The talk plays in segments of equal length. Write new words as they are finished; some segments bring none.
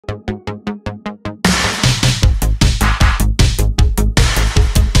Hey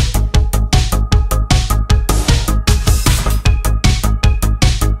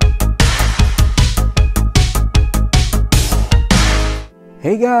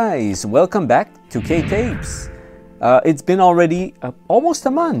guys, welcome back to K-Tapes. It's been already almost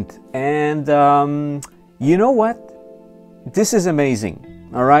a month, and you know what? This is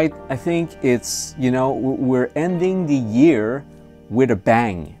amazing, all right? I think it's, we're ending the year with a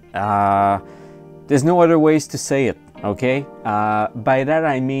bang. There's no other ways to say it, okay? By that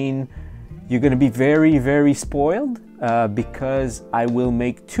I mean you're gonna be very, very spoiled because I will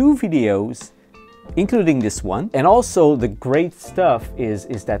make 2 videos including this one. And also the great stuff is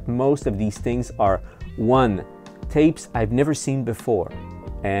that most of these things are, 1, tapes I've never seen before,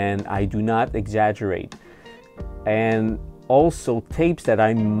 and I do not exaggerate, and also tapes that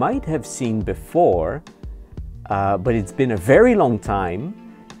I might have seen before, but it's been a very long time,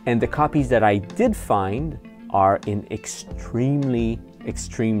 and the copies that I did find are in extremely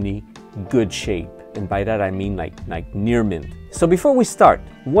good shape, and by that I mean like near mint. So before we start,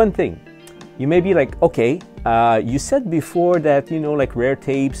 one thing. You may be like, okay, you said before that, like rare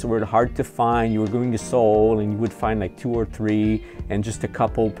tapes were hard to find. You were going to Seoul and you would find like 2 or 3 and just a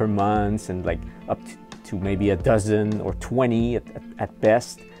couple per month and like up to maybe a dozen or 20 at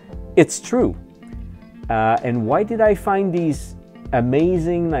best. It's true. And why did I find these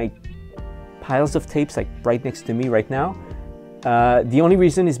amazing like piles of tapes like right next to me right now? The only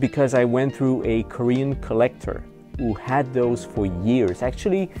reason is because I went through a Korean collector who had those for years.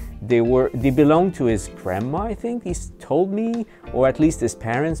 Actually, they belonged to his grandma, I think he's told me, or at least his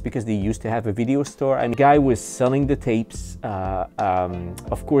parents, because they used to have a video store. And the guy was selling the tapes.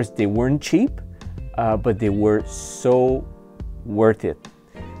 Of course, they weren't cheap, but they were so worth it.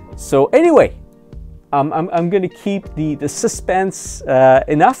 So anyway, I'm gonna keep the suspense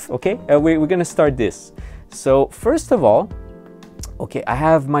enough, okay? We're gonna start this. So first of all, okay, I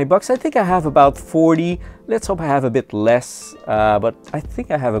have my box. I think I have about 40. Let's hope I have a bit less, but I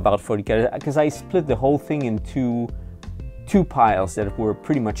think I have about 40 because I split the whole thing into 2 piles that were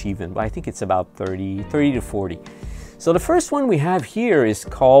pretty much even, but I think it's about 30 to 40. So the first one we have here is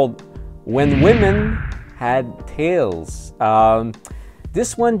called When Women Had Tails.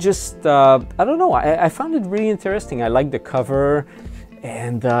 This one just, I don't know, I found it really interesting. I like the cover,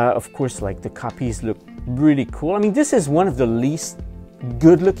 and of course, like the copies look really cool. I mean, this is one of the least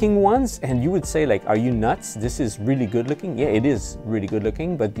good looking ones, and you would say like, are you nuts? This is really good looking. Yeah, it is really good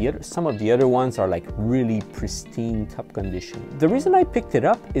looking, but some of the other ones are like really pristine, top condition. The reason I picked it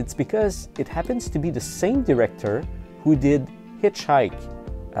up, it's because it happens to be the same director who did Hitchhike.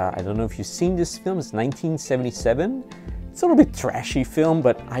 I don't know if you've seen this film. It's 1977. It's a little bit trashy film,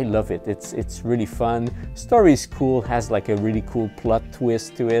 but I love it. It's really fun. Story is cool, has like a really cool plot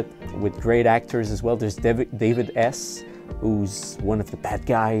twist to it with great actors as well. There's David S., who's one of the bad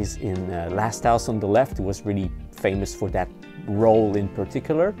guys in Last House on the Left, who was really famous for that role in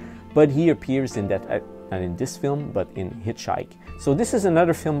particular. But he appears in that, not in this film, but in Hitchhike. So this is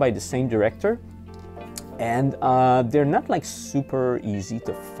another film by the same director. And they're not like super easy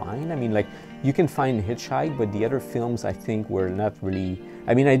to find. I mean, like you can find Hitchhike, but the other films I think were not really,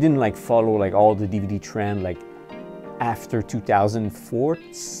 I mean, I didn't like follow like all the DVD trend like after 2004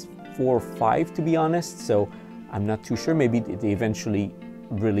 or 5, to be honest. So I'm not too sure. Maybe they eventually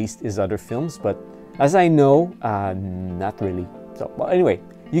released his other films, but as I know, not really. So, well, anyway,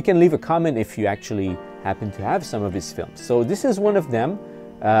 you can leave a comment if you actually happen to have some of his films. So this is one of them.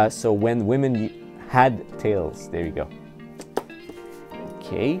 So When Women Had Tails. There you go.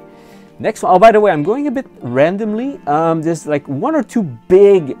 Okay. Next one. Oh, by the way, I'm going a bit randomly. There's like 1 or 2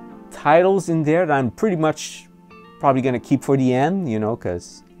 big titles in there that I'm pretty much probably gonna keep for the end,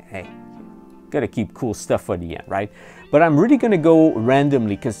 because hey, gotta keep cool stuff for the end, right? But I'm really gonna go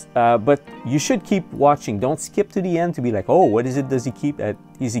randomly, but you should keep watching. Don't skip to the end to be like, oh, what is it? Does he keep?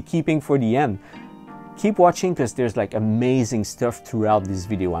 Is he keeping for the end? Keep watching because there's like amazing stuff throughout this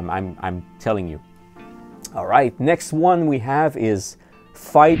video. I'm telling you. All right, next one we have is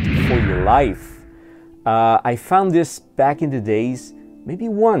Fight for Your Life. I found this back in the days, maybe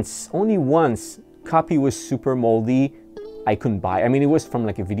once, only once. Copy was super moldy. I couldn't buy. I mean, it was from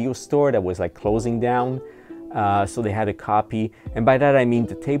like a video store that was like closing down. So they had a copy. And by that I mean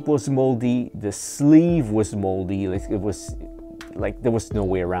the tape was moldy, the sleeve was moldy. Like it was like there was no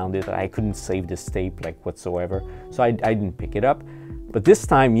way around it. I couldn't save this tape like whatsoever. So I didn't pick it up. But this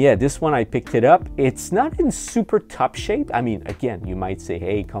time, yeah, this one I picked it up. It's not in super top shape. I mean, again, you might say,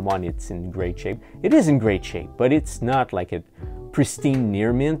 hey, come on, it's in great shape. It is in great shape, but it's not like a pristine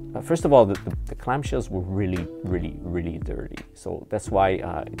near mint. First of all, the clamshells were really dirty. So that's why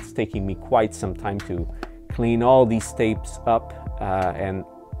it's taking me quite some time to clean all these tapes up, and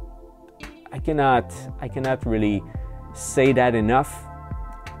I cannot really say that enough.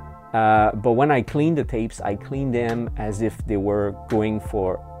 But when I clean the tapes, I clean them as if they were going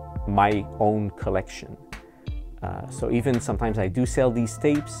for my own collection. So even sometimes I do sell these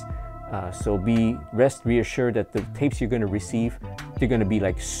tapes. So rest reassured that the tapes you're going to receive, they're going to be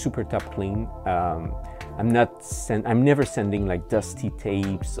like super top clean. I'm never sending like dusty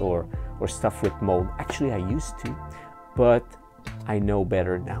tapes or stuff with mold. Actually, I used to, but I know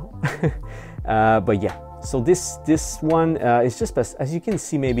better now. But yeah, so this one is just, as you can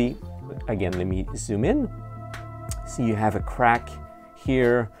see, maybe again, let me zoom in. See, you have a crack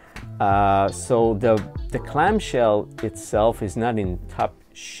here. So the clamshell itself is not in top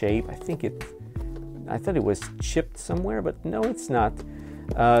shape. I thought it was chipped somewhere, but no, it's not.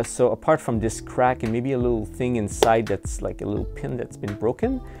 So apart from this crack and maybe a little thing inside that's like a little pin that's been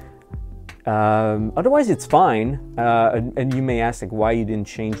broken, otherwise it's fine. And you may ask, like, why you didn't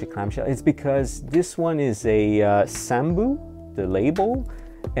change the clamshell. It's because this one is a Sambu, the label,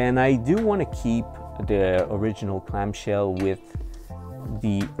 and I do want to keep the original clamshell with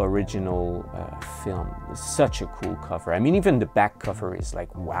the original film. It's such a cool cover. I mean, even the back cover is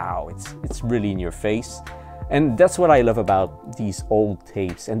like, wow, it's really in your face. And that's what I love about these old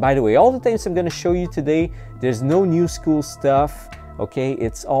tapes. And by the way, all the tapes I'm going to show you today, there's no new school stuff, okay?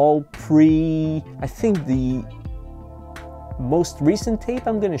 It's all I think the most recent tape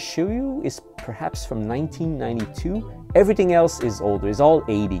I'm going to show you is perhaps from 1992. Everything else is older. It's all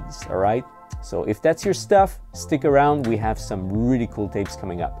 80s, all right? So if that's your stuff, stick around. We have some really cool tapes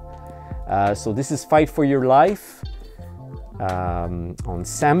coming up. So this is Fight for Your Life on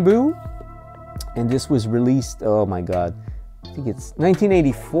Sambu. And this was released, oh my God, I think it's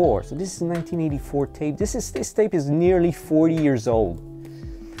 1984. So this is a 1984 tape. This tape is nearly 40 years old.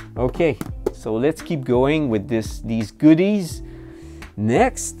 Okay, so let's keep going with these goodies.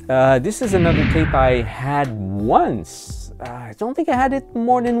 Next, this is another tape I had once. I don't think I had it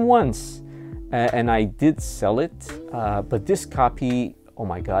more than once. And I did sell it, but this copy, oh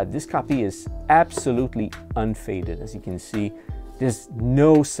my God, this copy is absolutely unfaded. As you can see, there's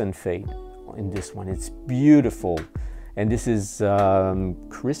no sun fade in this one. It's beautiful. And this is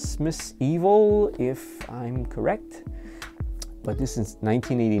Christmas Evil, if I'm correct. But this is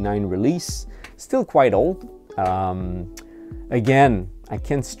 1989 release, still quite old. Again, I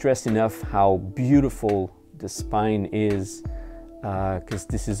can't stress enough how beautiful the spine is, because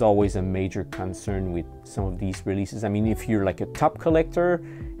this is always a major concern with some of these releases. I mean, if you're like a top collector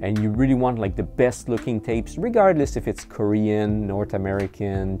and you really want like the best looking tapes, regardless if it's Korean, North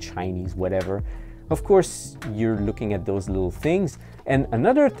American, Chinese, whatever, of course you're looking at those little things. And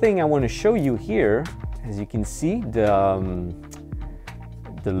another thing I want to show you here, as you can see, the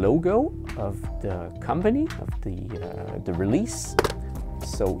logo of the company, of the release.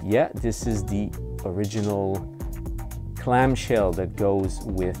 So yeah, this is the original clamshell that goes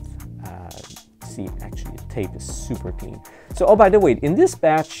with, see, actually the tape is super clean. So, oh, by the way, in this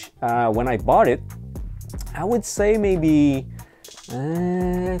batch, when I bought it, I would say maybe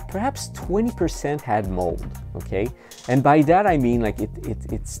perhaps 20% had mold, okay? And by that I mean like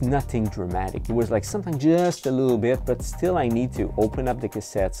it's nothing dramatic. It was like something just a little bit, but still I need to open up the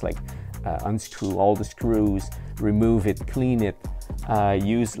cassettes, like unscrew all the screws, remove it, clean it,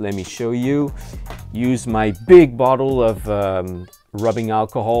 let me show you, use my big bottle of rubbing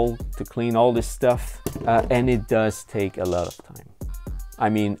alcohol to clean all this stuff, and it does take a lot of time. I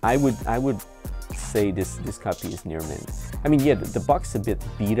mean, I would say this copy is near mint. I mean, yeah, the box is a bit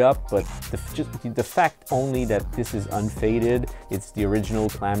beat up, but the fact only that this is unfaded, it's the original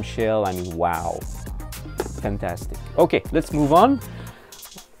clamshell, I mean, wow, fantastic. Okay, let's move on.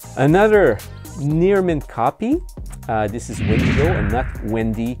 Another near mint copy. This is Wendigo and not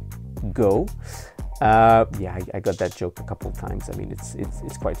Wendy Go. Yeah, I got that joke a couple times. I mean,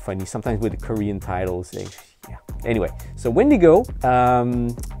 it's quite funny. Sometimes with the Korean titles, yeah. Anyway, so Wendigo,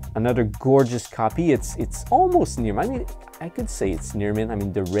 another gorgeous copy. It's almost near mint. I mean, I could say it's near mint. I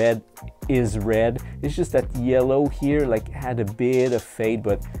mean, the red is red. It's just that yellow here, like, had a bit of fade.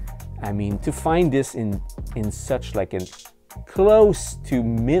 But I mean, to find this in such like an close to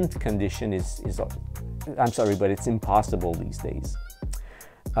mint condition is I'm sorry, but it's impossible these days.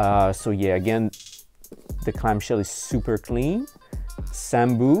 So yeah, again, the clamshell is super clean,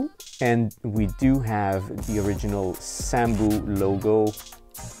 Sambu, and we do have the original Sambu logo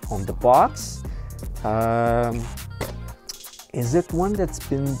on the box. Is it one that's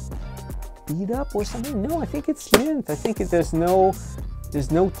been beat up or something. No, I think it's mint. I think there's no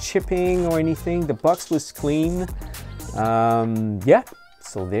chipping or anything. The box was clean. Yeah,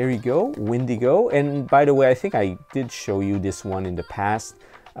 so there you go, Windigo. And by the way, I think I did show you this one in the past,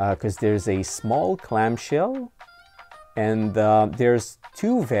 because there's a small clamshell, and there's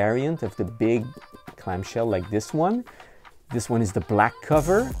two variants of the big clamshell like this one. This one is the black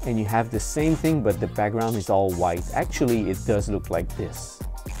cover, and you have the same thing, but the background is all white. Actually, it does look like this.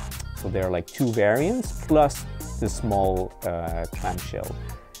 So there are like two variants plus the small clamshell.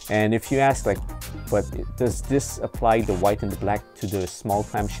 And if you ask, like, but does this apply the white and the black to the small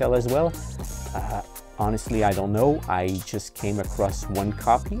clamshell as well? Honestly, I don't know. I just came across one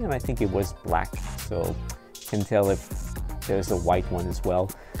copy and I think it was black. So you can tell if there's a white one as well.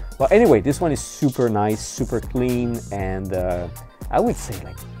 Well, anyway, this one is super nice, super clean, and I would say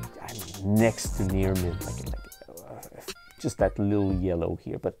like next to near mint, just that little yellow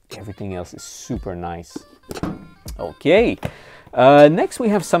here, but everything else is super nice. Okay, next we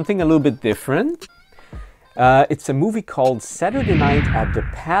have something a little bit different. It's a movie called Saturday Night at the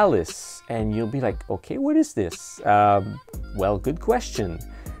Palace, and you'll be like, okay, what is this? Well, good question.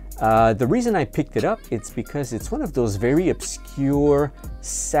 The reason I picked it up, it's because it's one of those very obscure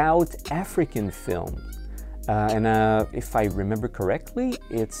South African films. And if I remember correctly,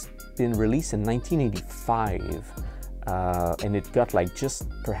 it's been released in 1985. And it got like just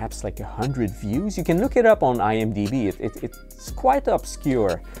perhaps like 100 views. You can look it up on IMDb. It's quite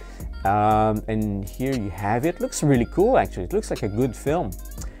obscure. And here you have it. Looks really cool, actually. It looks like a good film.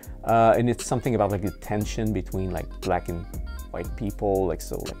 And it's something about like the tension between like black and white people, like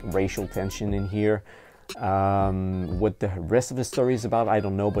racial tension in here. What the rest of the story is about, I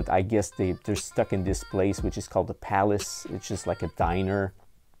don't know, but I guess they're stuck in this place, which is called the Palace. It's just like a diner,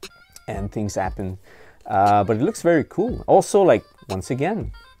 and things happen. But it looks very cool. Also, like, once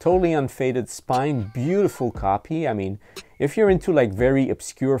again, totally unfaded spine, beautiful copy. I mean, if you're into like very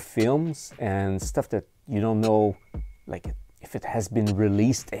obscure films and stuff that you don't know, like if it has been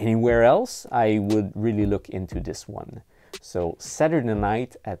released anywhere else, I would really look into this one. So Saturday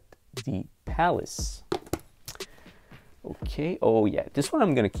Night at the Palace. Okay, oh yeah, this one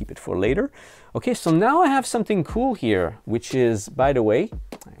I'm gonna keep it for later. Okay, so now I have something cool here, which is, by the way,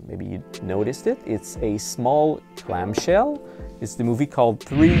 maybe you noticed it, it's a small clamshell. It's the movie called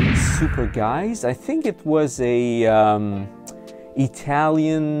Three Super Guys. I think it was a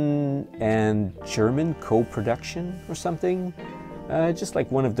Italian and German co-production or something. Just like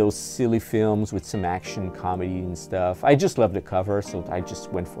one of those silly films with some action, comedy and stuff. I just love the cover, so I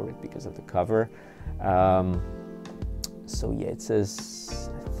just went for it because of the cover. So yeah, it says,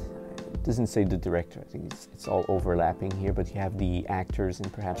 it doesn't say the director. I think it's all overlapping here, but you have the actors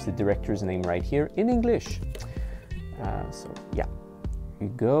and perhaps the director's name right here in English. So yeah, you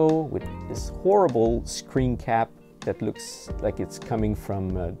go with this horrible screen cap that looks like it's coming from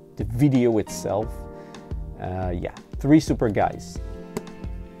the video itself. Yeah, Three Super Guys.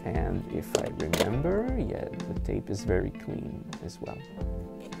 And if I remember, yeah, the tape is very clean as well.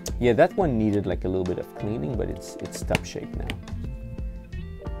 Yeah, that one needed like a little bit of cleaning, but it's top shape now.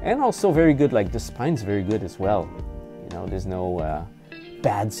 And also very good, like the spine's very good as well. You know, there's no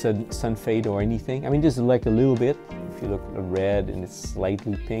bad sun fade or anything. I mean, there's like a little bit, if you look red and it's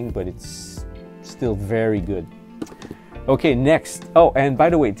slightly pink, but it's still very good. Okay, next. Oh, and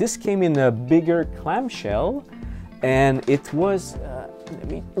by the way, this came in a bigger clamshell, and it was, let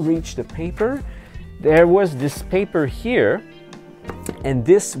me reach the paper. There was this paper here, and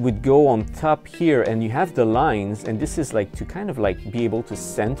this would go on top here, and you have the lines, and this is like to kind of like be able to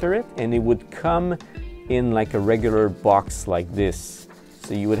center it, and it would come in like a regular box like this.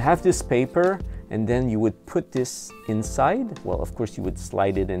 So you would have this paper, and then you would put this inside. Well, of course you would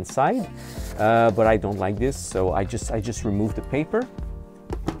slide it inside, but I don't like this, so I just removed the paper.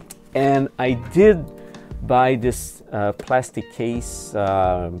 And I did buy this plastic case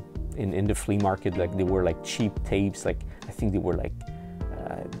in the flea market. Like they were like cheap tapes, like I think they were like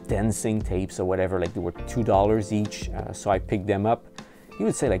dancing tapes or whatever, like they were $2 each. So I picked them up. You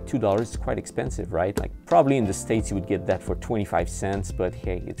would say like $2 is quite expensive, right? Like probably in the States you would get that for 25 cents, but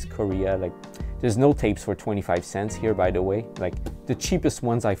hey, it's Korea. Like there's no tapes for 25 cents here, by the way. Like the cheapest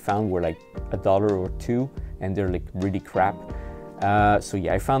ones I found were like $1 or $2, and they're like really crap. So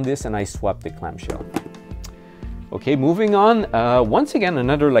yeah, I found this and I swapped the clamshell. Okay, moving on. Once again,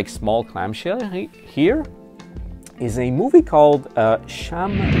 another like small clamshell here is a movie called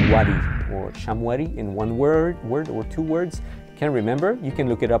Shamwari, or Shamwari in one word or two words. Can't remember. You can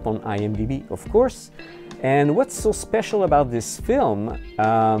look it up on IMDb, of course. And what's so special about this film?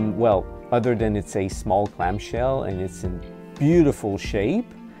 Well, other than it's a small clamshell and it's in beautiful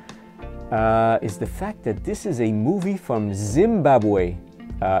shape, is the fact that this is a movie from Zimbabwe.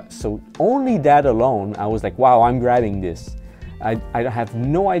 So only that alone, I was like, wow, I'm grabbing this. I have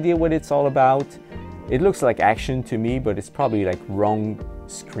no idea what it's all about. It looks like action to me, but it's probably like wrong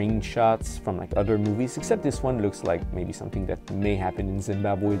screenshots from like other movies, except this one looks like maybe something that may happen in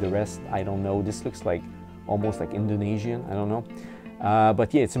Zimbabwe. The rest, I don't know. This looks like almost like Indonesian, I don't know.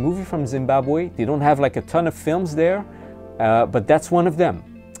 But yeah, it's a movie from Zimbabwe. They don't have like a ton of films there, but that's one of them.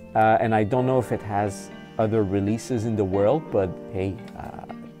 And I don't know if it has other releases in the world, but hey,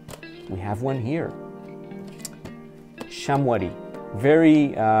 we have one here. Shamwari,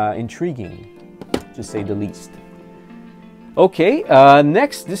 very intriguing, to say the least. Okay,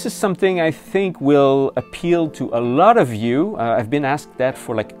 next, this is something I think will appeal to a lot of you. I've been asked that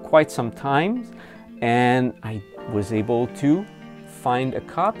for like quite some time, and I was able to find a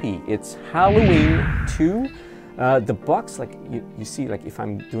copy. It's Halloween 2. The box, like you see, like if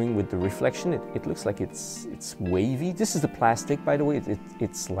I'm doing with the reflection, it looks like it's wavy. This is the plastic, by the way.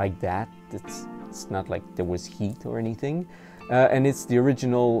 It's like that. It's not like there was heat or anything. And it's the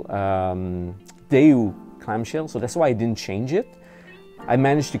original Deu clamshell, so that's why I didn't change it. I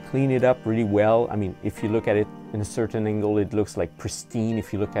managed to clean it up really well. I mean, if you look at it in a certain angle, it looks like pristine.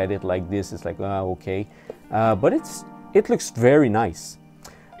 If you look at it like this, it's like, oh, okay. But it looks very nice.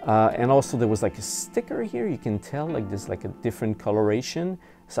 And also there was like a sticker here. You can tell like there's like a different coloration.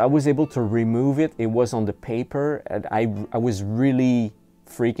 So I was able to remove it. It was on the paper, and I was really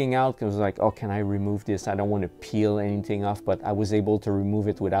freaking out because I was like, oh, can I remove this? I don't want to peel anything off, but I was able to remove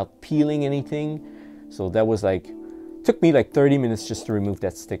it without peeling anything. So that was like, took me like 30 minutes just to remove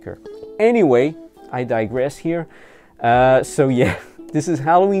that sticker. Anyway, I digress here. So yeah, this is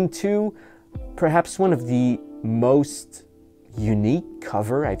Halloween 2, perhaps one of the most unique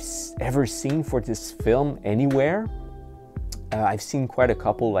cover I've ever seen for this film anywhere. I've seen quite a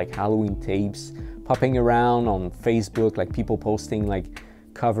couple like Halloween tapes popping around on Facebook, like people posting like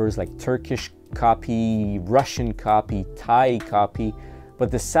covers like Turkish copy, Russian copy, Thai copy, but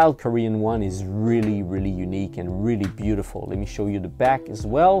the South Korean one is really, really unique and really beautiful. Let me show you the back as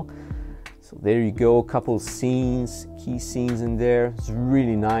well. So there you go, a couple scenes, key scenes in there. It's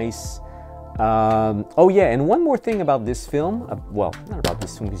really nice. Oh yeah, and one more thing about this film, well, not about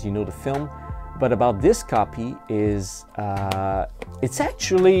this film because you know the film, but about this copy is it's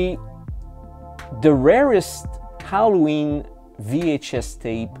actually the rarest Halloween VHS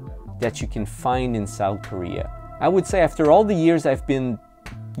tape that you can find in South Korea. I would say after all the years I've been,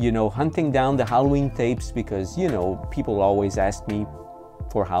 you know, hunting down the Halloween tapes, because, you know, people always ask me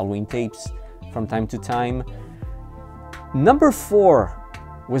for Halloween tapes from time to time. Number 4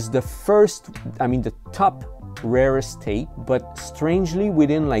 was the first, I mean the top rarest tape, but strangely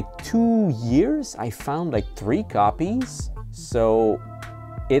within like 2 years I found like 3 copies, so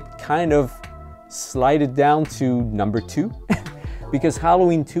it kind of slided down to number 2 because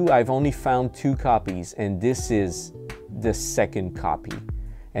Halloween 2 I've only found 2 copies, and this is the second copy,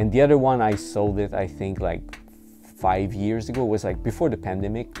 and the other one I sold it I think like 5 years ago. It was like before the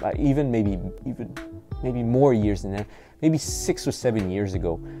pandemic, even maybe more years than that, maybe 6 or 7 years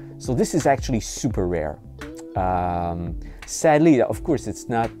ago. So this is actually super rare. Sadly, of course, it's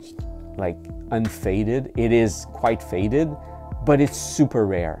not like unfaded. It is quite faded, but it's super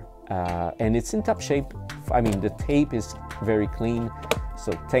rare. And it's in top shape. I mean, the tape is very clean,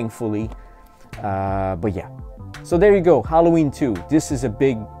 so thankfully. But yeah, so there you go, Halloween 2. This is a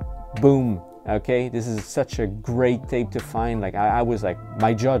big boom, okay? This is such a great tape to find. Like I was like,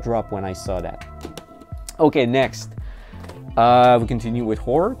 my jaw dropped when I saw that. Okay, next. We continue with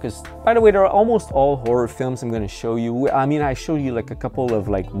horror, because by the way, they're almost all horror films I'm going to show you. I mean, I showed you like a couple of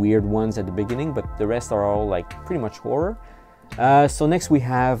like weird ones at the beginning, but the rest are all like pretty much horror. So next we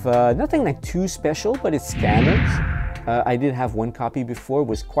have nothing like too special, but it's Scanners. I did have one copy before, it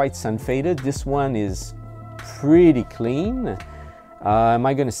was quite sun-faded. This one is pretty clean. Am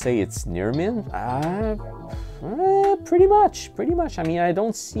I going to say it's Nirmin? Pretty much. I mean, I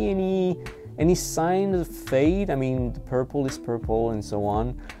don't see any sign of fade. I mean, the purple is purple and so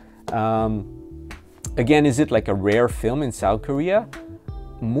on. Again, is it like a rare film in South Korea?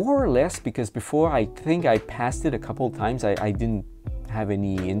 More or less, because before I think I passed it a couple of times. I didn't have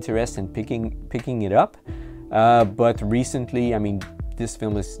any interest in picking it up. But recently, I mean, this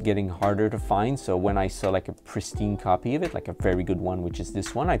film is getting harder to find. So when I saw like a pristine copy of it, like a very good one, which is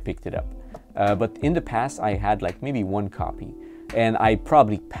this one, I picked it up. But in the past, I had like maybe one copy. And I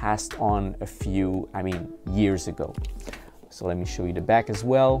probably passed on a few, I mean, years ago. So let me show you the back as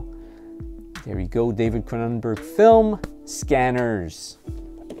well. There you go, David Cronenberg film, Scanners.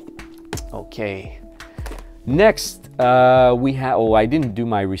 Okay. Next, we have, oh, I didn't do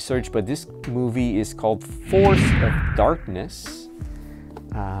my research, but this movie is called Force of Darkness.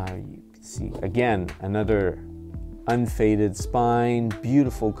 You can see, again, another unfaded spine,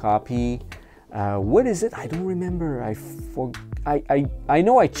 beautiful copy. What is it? I don't remember. I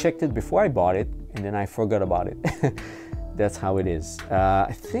know I checked it before I bought it, and then I forgot about it. That's how it is.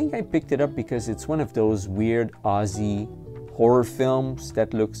 I think I picked it up because it's one of those weird Aussie horror films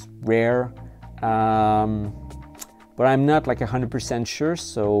that looks rare. But I'm not like 100% sure,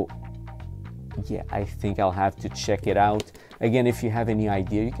 so yeah, I think I'll have to check it out. Again, if you have any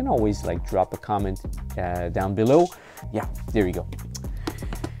idea, you can always like drop a comment down below. Yeah, there you go.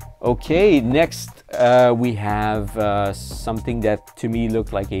 Okay, next we have something that to me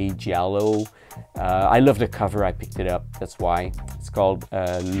looked like a giallo. I love the cover, I picked it up, that's why. It's called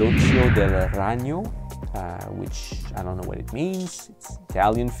L'Occhio del Ragno, which I don't know what it means. It's an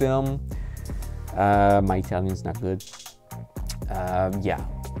Italian film. My Italian's not good. Yeah,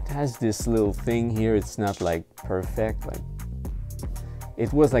 it has this little thing here. It's not like perfect. Like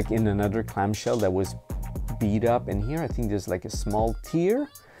it was like in another clamshell that was beat up, and here I think there's like a small tear.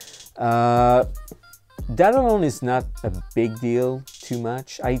 That alone is not a big deal too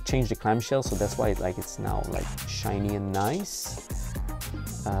much. I changed the clamshell, so that's why it's now like shiny and nice.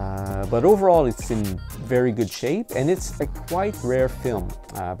 But overall it's in very good shape, and it's a quite rare film,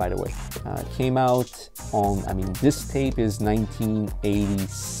 by the way. It came out on, I mean, this tape is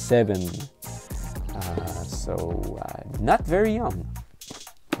 1987, so not very young.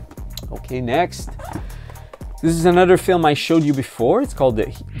 Okay, next. This is another film I showed you before. It's called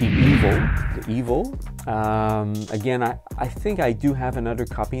The Evil. Again, I think I do have another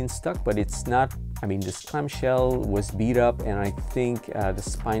copy in stock, but it's not, I mean, this clamshell was beat up, and I think the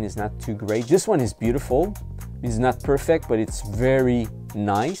spine is not too great. This one is beautiful. It's not perfect, but it's very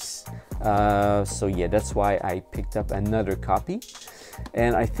nice. So yeah, that's why I picked up another copy.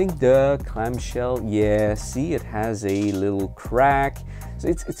 And I think the clamshell, yeah, see, it has a little crack. So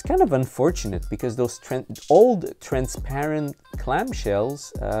it's kind of unfortunate because those old transparent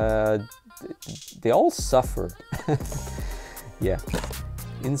clamshells, they all suffer. Yeah,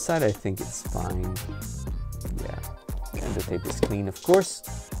 inside I think it's fine. Yeah, and the tape is clean, of course.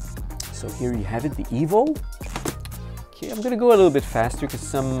 So here you have it, The Evil. Okay, I'm gonna go a little bit faster because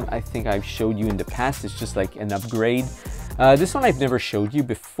some I think I've showed you in the past. It's just like an upgrade. This one I've never showed you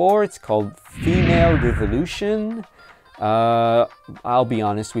before. It's called Female Revolution. I'll be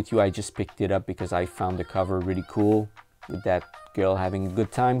honest with you, I just picked it up because I found the cover really cool with that girl having a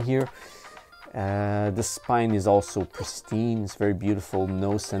good time here. The spine is also pristine. It's very beautiful,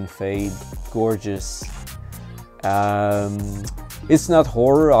 no sun fade, gorgeous. It's not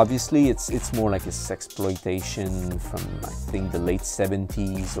horror, obviously. It's more like a sexploitation from, I think, the late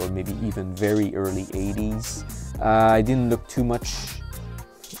 70s or maybe even very early 80s. I didn't look too much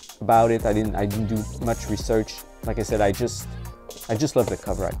about it. I didn't do much research. Like I said, I just love the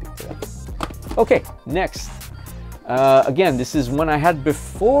cover. I picked it up. Okay, next. Again, this is one I had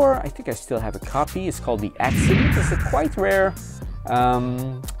before. I think I still have a copy. It's called The Accident. It's a quite rare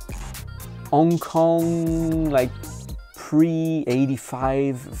Hong Kong, like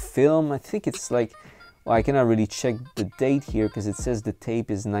pre-85 film. I think it's like, well, I cannot really check the date here because it says the tape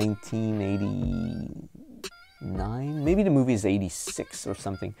is 1989. Maybe the movie is 86 or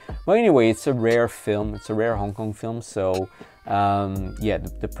something. But anyway, it's a rare film. It's a rare Hong Kong film. So yeah,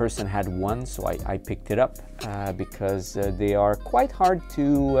 the person had one, so I picked it up because they are quite hard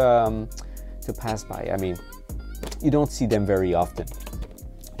to pass by. I mean, you don't see them very often.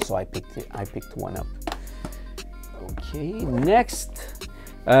 So I picked one up. Okay, next,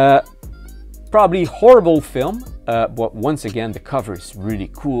 probably horrible film, but once again the cover is really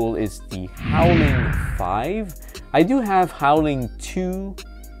cool. It's the Howling 5. I do have Howling 2,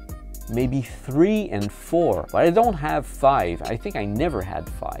 maybe 3 and 4, but I don't have 5. I think I never had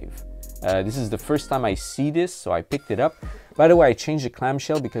 5. This is the first time I see this, so I picked it up. By the way, I changed the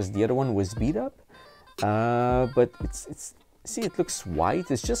clamshell because the other one was beat up, but it's see, it looks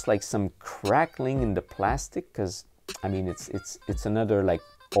white. It's just like some crackling in the plastic because, I mean, it's another like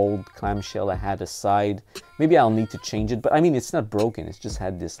old clamshell I had aside. Maybe I'll need to change it, but I mean, it's not broken. It's just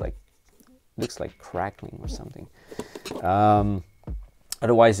had this like, looks like crackling or something.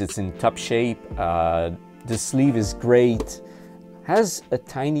 Otherwise, it's in top shape. The sleeve is great. Has a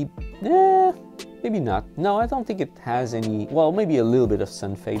tiny, maybe not. No, I don't think it has any, well, maybe a little bit of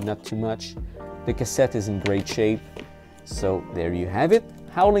sun fade, not too much. The cassette is in great shape. So there you have it,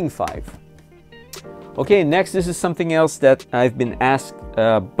 Howling 5. Okay, next, this is something else that I've been asked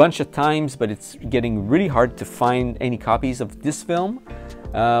a bunch of times, but it's getting really hard to find any copies of this film.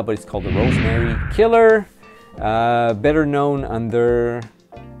 But it's called The Rosemary Killer. better known under,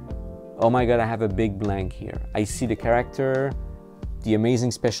 oh my god, I have a big blank here. I see the character, the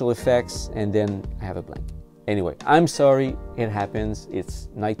amazing special effects, and then I have a blank. Anyway, I'm sorry, it happens. It's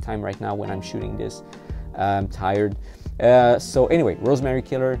nighttime right now when I'm shooting this. I'm tired. So anyway, Rosemary's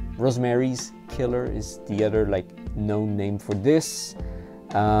Killer is the other like known name for this.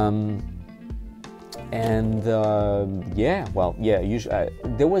 Yeah, well, yeah, usually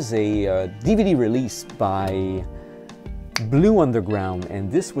there was a DVD release by Blue Underground,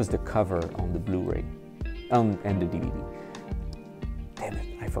 and this was the cover on the Blu-ray and the DVD. Damn it,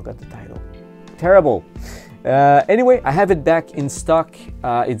 I forgot the title. Terrible. Anyway, I have it back in stock.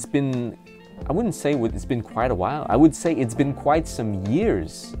 It's been, I wouldn't say it's been quite a while. I would say it's been quite some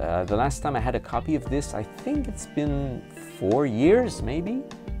years. The last time I had a copy of this, I think it's been 4 years maybe.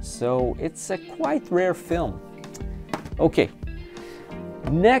 So it's a quite rare film. Okay,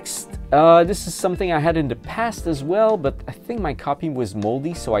 next, this is something I had in the past as well, but I think my copy was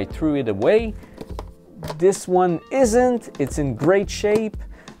moldy, so I threw it away. This one isn't. It's in great shape.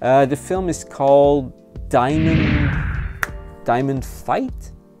 The film is called Diamond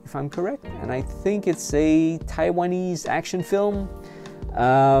Fight, if I'm correct, and I think it's a Taiwanese action film.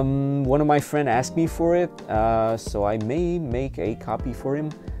 One of my friends asked me for it, so I may make a copy for him.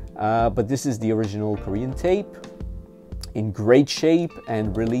 But this is the original Korean tape, in great shape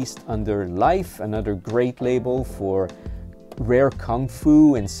and released under Life, another great label for rare kung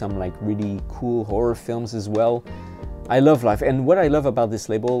fu and some like really cool horror films as well. I love Life, and what I love about this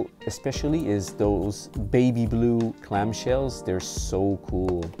label especially is those baby blue clamshells. They're so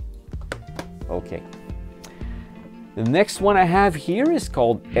cool. Okay. The next one I have here is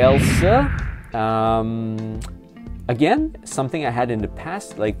called Elsa. Again, something I had in the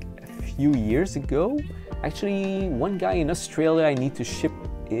past, like a few years ago. Actually, one guy in Australia I need to ship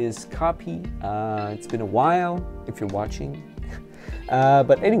his copy. It's been a while, if you're watching.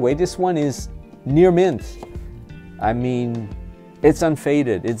 But anyway, this one is near mint. I mean, it's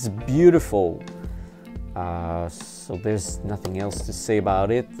unfaded, it's beautiful. So there's nothing else to say about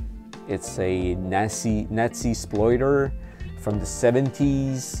it. It's a Nazi exploiter from the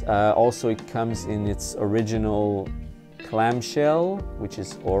 70s. Also, it comes in its original clamshell, which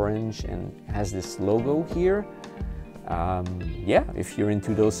is orange and has this logo here. Yeah, if you're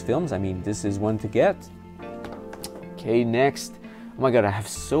into those films, I mean, this is one to get. Okay, next. Oh my god, I have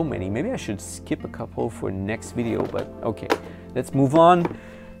so many. Maybe I should skip a couple for next video, but okay, let's move on.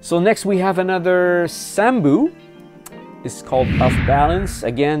 So next we have another Sambu. It's called Off Balance.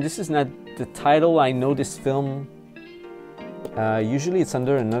 Again, this is not the title. I know this film. Usually it's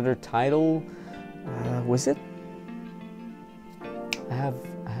under another title. Was it?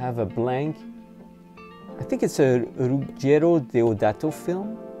 I have a blank. I think it's a Ruggero Deodato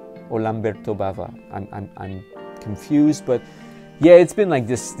film or Lamberto Bava. I'm confused, but yeah, it's been like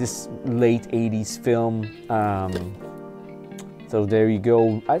this late 80s film. So there you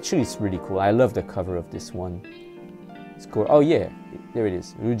go. Actually, it's really cool. I love the cover of this one. It's cool. Oh yeah, there it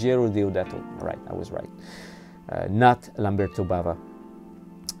is. Ruggero Deodato. All right, I was right. Not Lamberto Bava.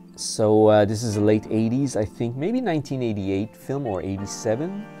 So this is the late 80s, I think, maybe 1988 film or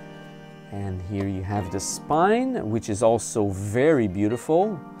 87. And here you have the spine, which is also very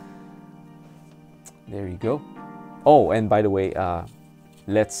beautiful. There you go. Oh, and by the way,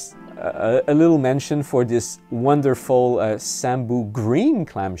 let's a little mention for this wonderful Sambu green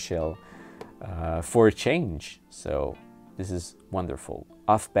clamshell for a change. So this is wonderful.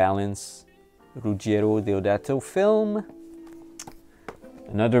 Off Balance, Ruggero Deodato film.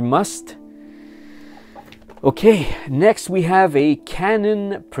 Another must. Okay, next we have a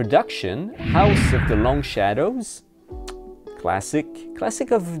Canon production, House of the Long Shadows.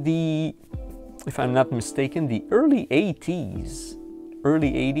 Classic of the, if I'm not mistaken, the early 80s,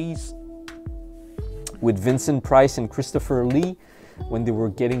 with Vincent Price and Christopher Lee when they were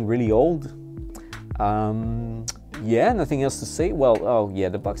getting really old. Yeah, nothing else to say. Well, oh yeah,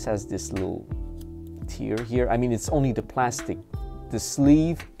 the box has this little tear here. I mean, it's only the plastic. The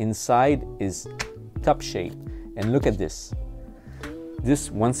sleeve inside is top shape, and look at this.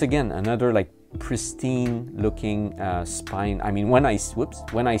 This, once again, another like pristine looking spine. I mean, when I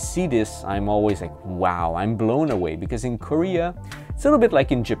see this, I'm always like, wow, I'm blown away, because in Korea, it's a little bit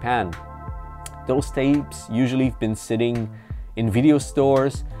like in Japan. Those tapes usually have been sitting in video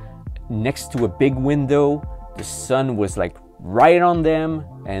stores next to a big window. The sun was like right on them,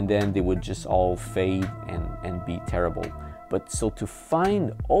 and then they would just all fade and be terrible. But so to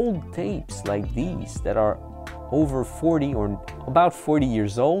find old tapes like these that are over 40 or about 40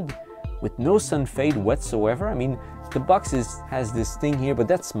 years old with no sun fade whatsoever, I mean, the box has this thing here, but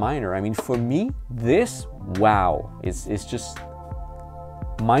that's minor. I mean, for me, this, wow, it's just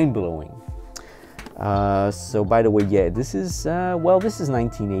mind-blowing. So by the way, yeah, this is, well, this is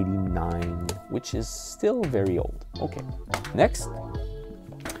 1989, which is still very old. Okay, next.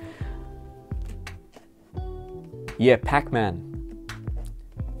 Yeah, Pac-Man.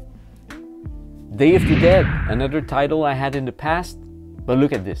 Day of the Dead, another title I had in the past, but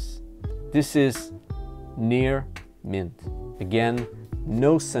look at this. This is near mint. Again,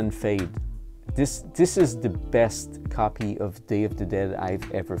 no sun fade. This is the best copy of Day of the Dead I've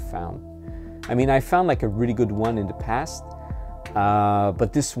ever found. I mean, I found like a really good one in the past,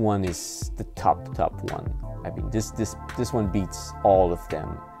 but this one is the top one. I mean, this one beats all of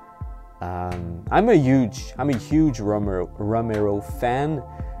them. I'm a huge Romero fan.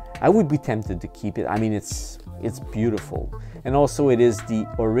 I would be tempted to keep it. I mean, it's beautiful, and also it is the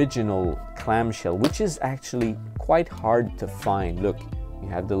original clamshell, which is actually quite hard to find. Look, you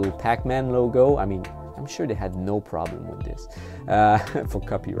have the little Pac-Man logo. I mean, I'm sure they had no problem with this for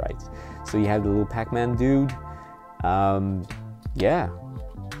copyrights. So you have the little Pac-Man dude. Yeah,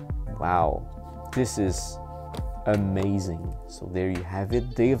 wow, this is amazing. So there you have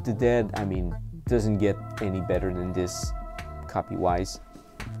it, Day of the Dead. I mean, doesn't get any better than this copy-wise,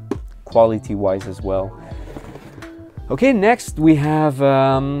 quality-wise as well. Okay, next we have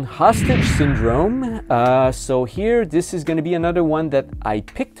Hostage Syndrome. So here, this is going to be another one that I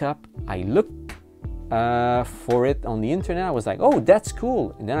picked up. I looked for it on the internet. I was like, oh, that's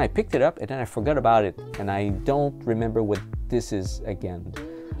cool. And then I picked it up and then I forgot about it. And I don't remember what this is again.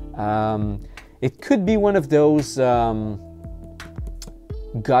 It could be one of those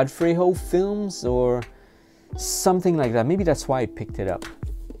Godfrey Ho films or something like that. Maybe that's why I picked it up.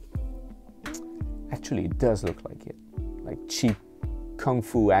 Actually, it does look like it. Like cheap kung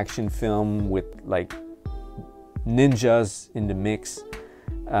fu action film with like ninjas in the mix.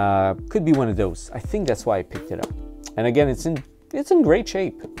 Could be one of those. I think that's why I picked it up. And again, it's in great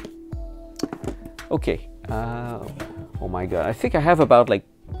shape. Okay. Oh my God. I think I have about like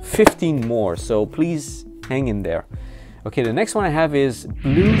 15 more, so please hang in there. Okay, the next one I have is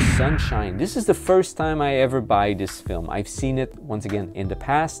Blue Sunshine. This is the first time I ever buy this film. I've seen it once again in the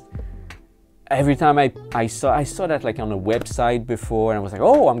past. Every time I saw that like on a website before, and I was like,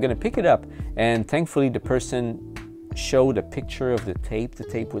 oh, I'm gonna pick it up. And thankfully the person showed a picture of the tape. The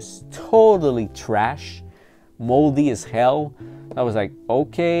tape was totally trash, moldy as hell. I was like,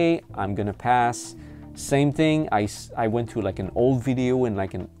 okay, I'm gonna pass. Same thing, I went to like an old video in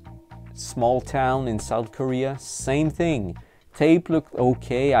like a small town in South Korea. Same thing, tape looked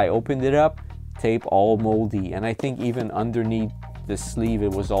okay. I opened it up, tape all moldy, and I think even underneath the sleeve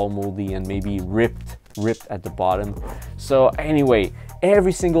it was all moldy and maybe ripped at the bottom. So anyway,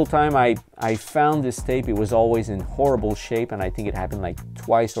 every single time I found this tape, it was always in horrible shape, and I think it happened like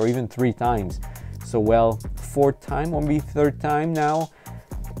twice or even 3 times. So well, 4th time or maybe 3rd time now,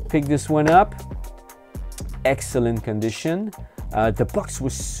 pick this one up. Excellent condition. The box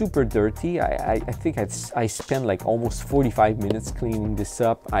was super dirty. I think I spent like almost 45 minutes cleaning this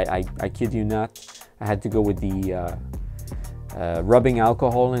up. I kid you not. I had to go with the rubbing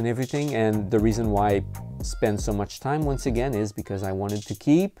alcohol and everything, and the reason why I spend so much time once again is because I wanted to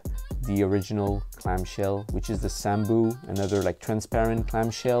keep the original clamshell, which is the Sambu, another like transparent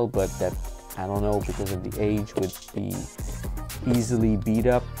clamshell, but that, I don't know, because of the age would be easily beat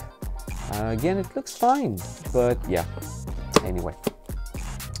up. Again, it looks fine, but yeah, anyway.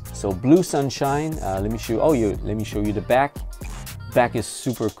 So Blue Sunshine, let me show you the back. Back is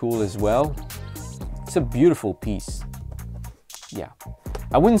super cool as well. It's a beautiful piece. Yeah,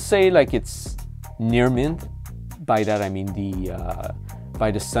 I wouldn't say like it's near mint. By that I mean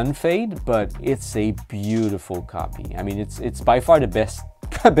by the sun fade, but it's a beautiful copy. I mean, it's by far the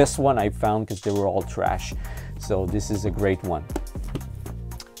best one I found, because they were all trash. So this is a great one.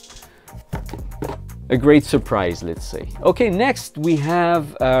 A great surprise, let's say. Okay, next we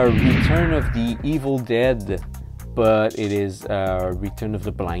have Return of the Evil Dead, but it is Return of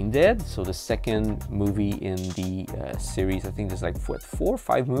the Blind Dead. So the second movie in the series. I think there's like 4 or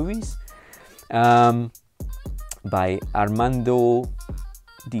 5 movies by Armando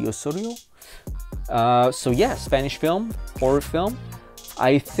Di Osorio. So yeah, Spanish film, horror film.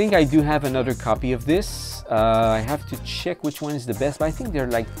 I think I do have another copy of this. I have to check which one is the best, but I think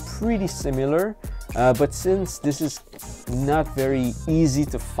they're like pretty similar. But since this is not very easy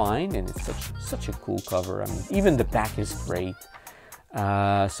to find, and it's such a cool cover, I mean, even the back is great.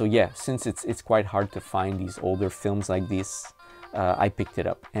 So yeah, since it's quite hard to find these older films like this, I picked it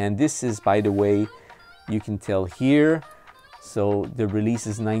up. And this is, by the way, you can tell here, So the release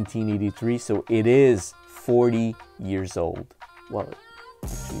is 1983, so it is 40 years old. Well,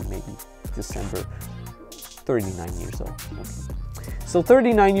 actually maybe December, 39 years old. Okay. So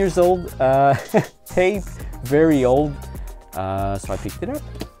 39 years old, tape, very old. So I picked it up.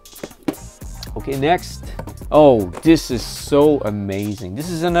 Okay, next. Oh, this is so amazing. This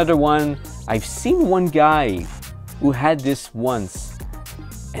is another one. I've seen one guy who had this once,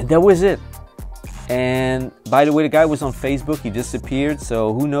 and that was it. And by the way, the guy was on Facebook. He disappeared,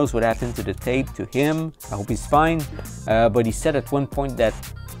 so who knows what happened to the tape, to him. I hope he's fine. But he said at one point that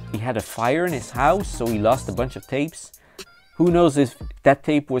he had a fire in his house, so he lost a bunch of tapes. Who knows if that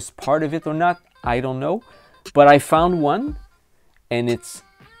tape was part of it or not? I don't know. But I found one, and it's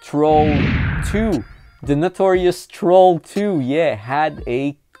Troll 2. The notorious Troll 2, yeah, had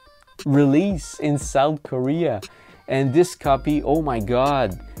a release in South Korea. And this copy, oh my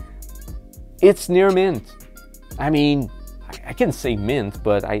God, it's near mint. I mean, I can say mint,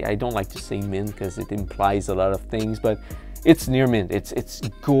 but I don't like to say mint because it implies a lot of things, but it's near mint. It's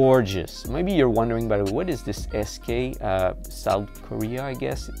gorgeous. Maybe you're wondering, by the way, what is this SK? South Korea, I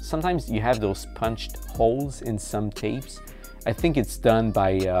guess. Sometimes you have those punched holes in some tapes. I think it's done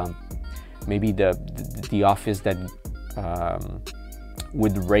by maybe the office that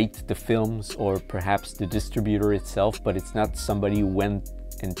would rate the films, or perhaps the distributor itself, but it's not somebody who went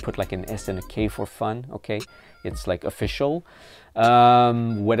and put like an S and a K for fun, okay? It's like official.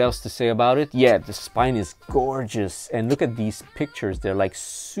 What else to say about it? Yeah, the spine is gorgeous. And look at these pictures. They're like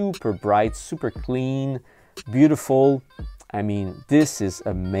super bright, super clean, beautiful. I mean, this is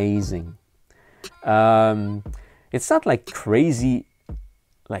amazing. It's not like crazy,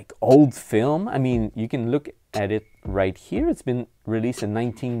 like old film. I mean, you can look at it right here. It's been released in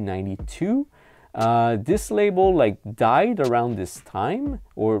 1992. This label like died around this time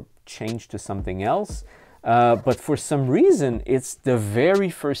or changed to something else. But for some reason, it's the very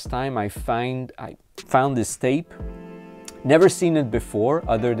first time I found this tape. Never seen it before,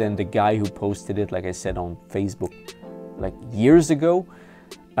 other than the guy who posted it, like I said, on Facebook like years ago.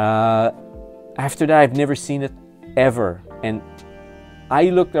 After that, I've never seen it ever. And I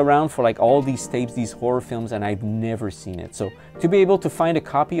looked around for like all these tapes, these horror films, and I've never seen it. So to be able to find a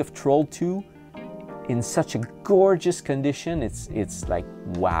copy of Troll 2 in such a gorgeous condition, it's like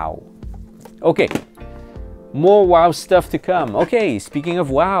wow. Okay, more wow stuff to come. Okay, speaking of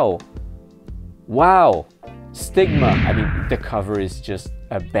wow, Stigma. I mean, the cover is just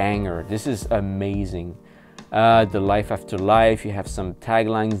a banger. This is amazing. The Life After Life. You have some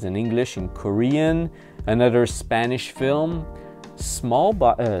taglines in English, in Korean. Another Spanish film. Small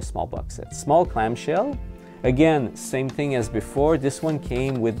box set, small clamshell. Again, same thing as before. This one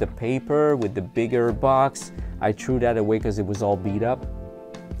came with the paper, with the bigger box. I threw that away because it was all beat up.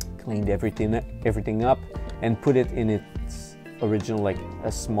 Cleaned everything up and put it in its original, like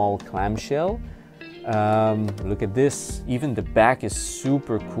a small clamshell. Look at this. Even the back is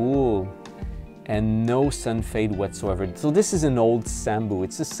super cool and no sun fade whatsoever. So this is an old Sambu.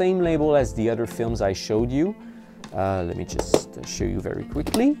 It's the same label as the other films I showed you. Let me just show you very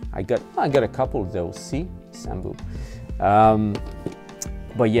quickly. I got a couple of those. See, Sambu.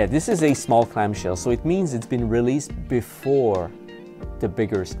 But yeah, this is a small clamshell, so it means it's been released before the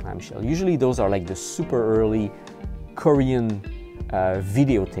bigger clamshell. Usually those are like the super early Korean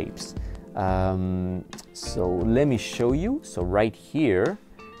videotapes. So let me show you. So right here,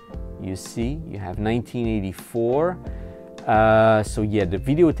 you see, you have 1984. So yeah, the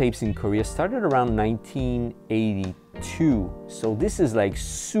videotapes in Korea started around 1982. So this is like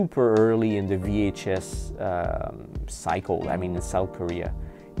super early in the VHS cycle. I mean, in South Korea,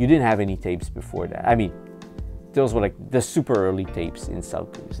 you didn't have any tapes before that. I mean, those were like the super early tapes in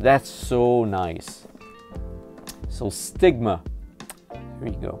South Korea. So that's so nice. So Stigma, here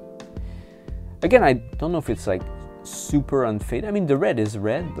you go. Again, I don't know if it's like super unfaded. I mean, the red is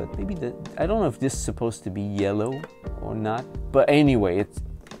red, but maybe I don't know if this is supposed to be yellow or not. But anyway, it's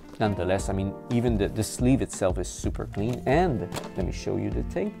nonetheless, I mean, even the sleeve itself is super clean. And let me show you the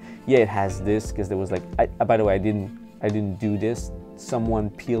tape. Yeah, it has this because there was like, by the way, I didn't do this. Someone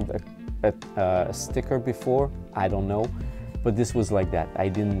peeled a sticker before. I don't know, but this was like that. I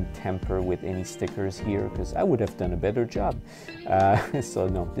didn't tamper with any stickers here because I would have done a better job. So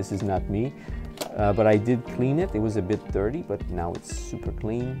no, this is not me. But I did clean it. It was a bit dirty, but now it's super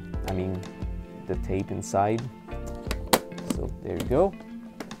clean. I mean, the tape inside. So there you go.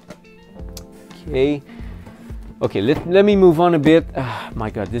 Okay. Okay, let me move on a bit. My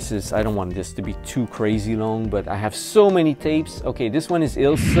God, I don't want this to be too crazy long, but I have so many tapes. Okay, this one is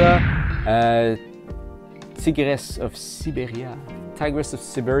Ilsa, Tigress of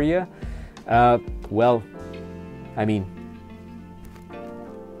Siberia. Well, I mean,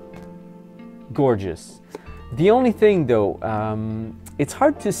 gorgeous. The only thing though, it's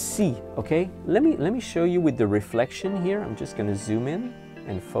hard to see. Okay, let me show you with the reflection here. I'm just gonna zoom in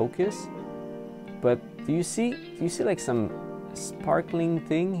and focus. But do you see like some sparkling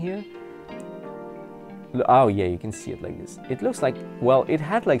thing here? Oh yeah, you can see it like this. It looks like, well, it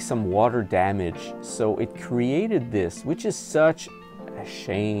had like some water damage, so it created this, which is such a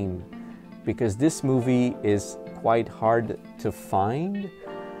shame, because this movie is quite hard to find.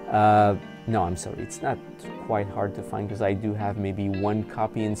 No, I'm sorry, it's not quite hard to find, because I do have maybe one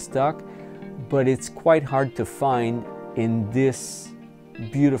copy in stock, but it's quite hard to find in this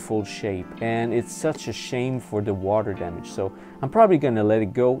beautiful shape, and it's such a shame for the water damage. So I'm probably gonna let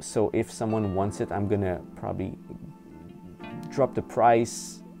it go. So if someone wants it, I'm gonna probably drop the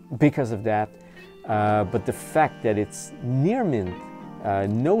price because of that. But the fact that it's near mint,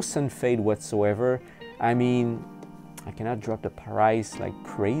 no sun fade whatsoever, I mean, I cannot drop the price like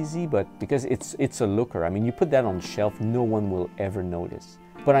crazy, but because it's a looker. I mean, you put that on the shelf, no one will ever notice.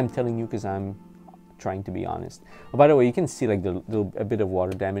 But I'm telling you because I'm trying to be honest. Oh, by the way, you can see like a bit of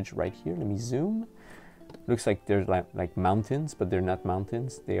water damage right here. Let me zoom. Looks like there's like mountains, but they're not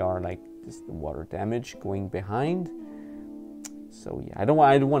mountains. They are like just the water damage going behind. So yeah, I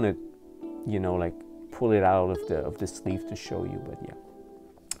don't want to, you know, like pull it out of the sleeve to show you, but yeah,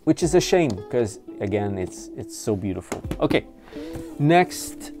 which is a shame because again, it's so beautiful. Okay,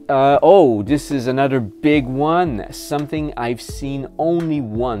 next. Oh, this is another big one. Something I've seen only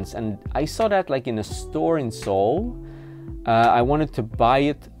once, and I saw that like in a store in Seoul. I wanted to buy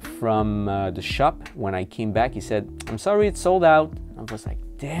it from the shop. When I came back, he said, "I'm sorry, it's sold out." I was like,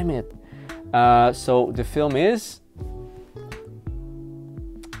 "Damn it!" So the film is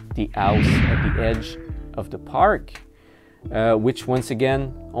The House at the Edge of the Park, which once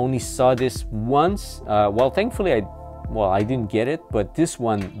again only saw this once. Well, thankfully I didn't get it, but this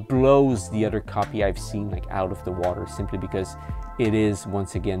one blows the other copy I've seen like out of the water, simply because it is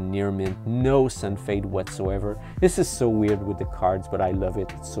once again near mint, no sun fade whatsoever. This is so weird with the cards, but I love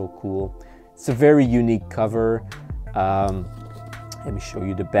it. It's so cool. It's a very unique cover. Let me show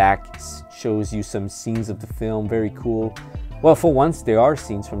you the back. It shows you some scenes of the film. Very cool. Well, for once there are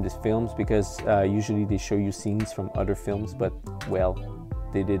scenes from these films, because usually they show you scenes from other films, but well,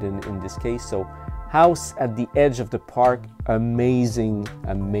 they didn't in this case. So House at the Edge of the Park, amazing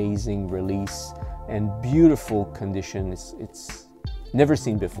release and beautiful condition. It's never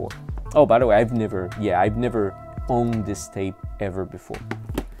seen before. Oh, by the way, I've never owned this tape ever before.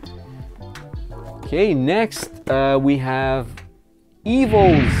 Okay, next we have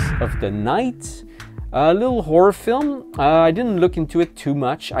Evils of the Night, a little horror film. I didn't look into it too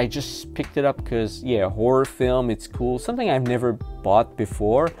much. I just picked it up because, yeah, horror film, it's cool. Something I've never bought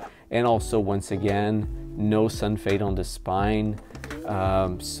before. And also, once again, no sun fade on the spine.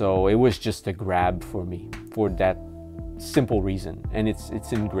 So it was just a grab for me for that simple reason. And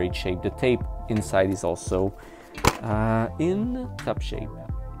it's in great shape. The tape inside is also in top shape.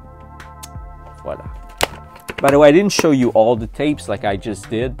 Voila. By the way, I didn't show you all the tapes like I just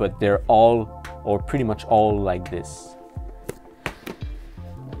did, but they're all, or pretty much all, like this.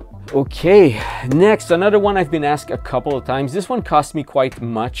 Okay, next, another one I've been asked a couple of times. This one cost me quite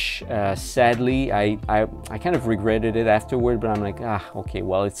much, sadly. I kind of regretted it afterward, but I'm like, okay,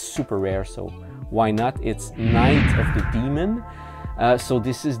 well, it's super rare, so why not? It's Night of the Demon. So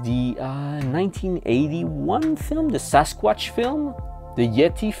this is the 1981 film, the Sasquatch film, the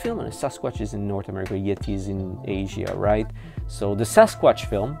Yeti film. And the Sasquatch is in North America, Yeti is in Asia, right? So the Sasquatch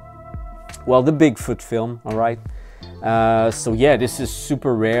film, well, the Bigfoot film, all right? So yeah, this is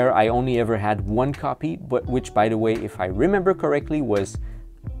super rare. I only ever had one copy, but which, by the way, if I remember correctly, was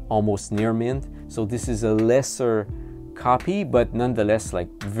almost near mint. So this is a lesser copy, but nonetheless, like,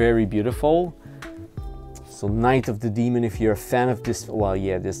 very beautiful. So Night of the Demon, if you're a fan of this, well,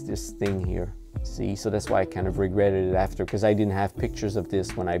 yeah, this thing here. See, so that's why I kind of regretted it after, because I didn't have pictures of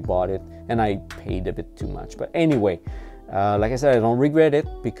this when I bought it, and I paid a bit too much. But anyway, like I said, I don't regret it,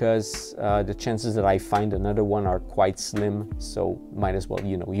 because the chances that I find another one are quite slim. So might as well,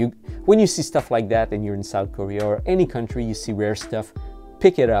 you know, when you see stuff like that and you're in South Korea or any country, you see rare stuff,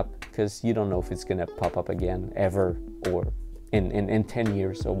 pick it up, because you don't know if it's gonna pop up again ever, or in 10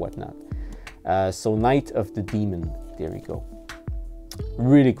 years or whatnot. So Night of the Demon, there we go.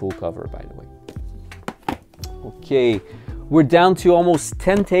 Really cool cover, by the way. Okay, we're down to almost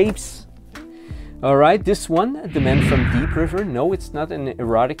 10 tapes. All right, this one, The Man from Deep River. No, it's not an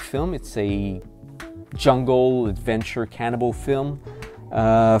erotic film. It's a jungle adventure cannibal film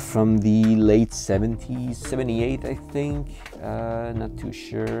from the late 70s, 78, I think. Not too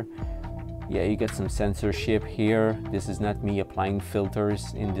sure. Yeah, you get some censorship here. This is not me applying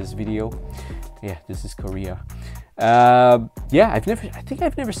filters in this video. Yeah, this is Korea. Yeah, I think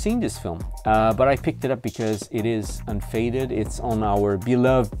I've never seen this film, but I picked it up because it is unfaded. It's on our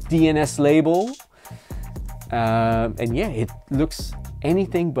beloved DNS label. And yeah, it looks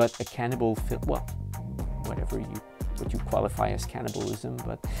anything but a cannibal film. Well, whatever what you qualify as cannibalism,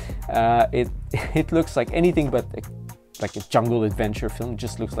 but it looks like anything but like a jungle adventure film. It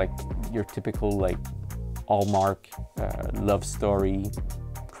just looks like your typical like Hallmark love story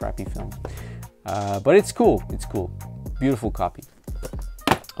crappy film. But it's cool. It's cool. Beautiful copy.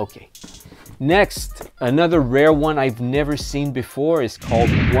 Okay. Next, another rare one I've never seen before is called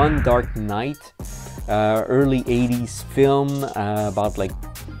One Dark Night. Early 80s film about like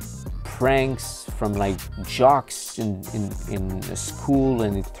pranks from like jocks in a school,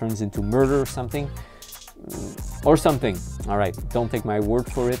 and it turns into murder or something. All right, don't take my word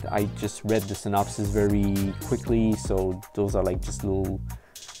for it. I just read the synopsis very quickly, so those are like just little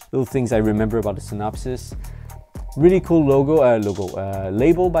things I remember about the synopsis. Really cool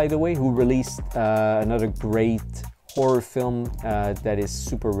label, by the way, who released another great horror film that is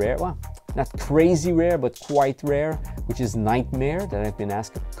super rare. Well, not crazy rare, but quite rare, which is Nightmare, that I've been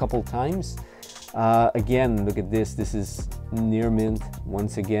asked a couple times. Again, look at this. This is near mint.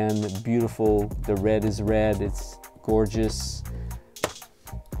 Once again, beautiful. The red is red. It's gorgeous.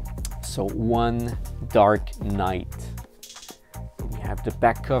 So One Dark Night. And you have the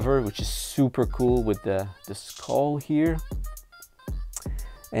back cover, which is super cool with the skull here.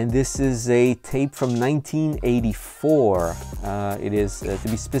 And this is a tape from 1984. It is, to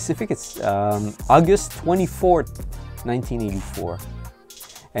be specific, it's August 24th, 1984.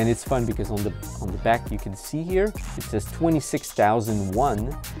 And it's fun because on the back you can see here it says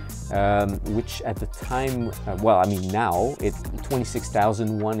 26,001, which at the time, well, I mean now,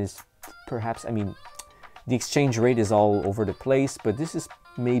 26,001 is perhaps, I mean, the exchange rate is all over the place, but this is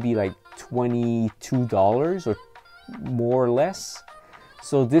maybe like $22 or more or less.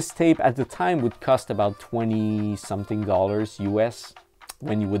 So this tape at the time would cost about 20 something dollars US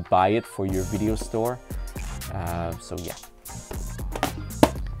when you would buy it for your video store. So yeah.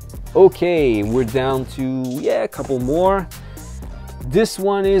 Okay, we're down to, yeah, a couple more. This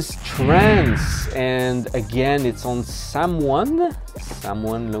one is Trance, and again, it's on Someone,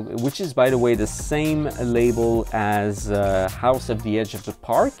 which is, by the way, the same label as House at the Edge of the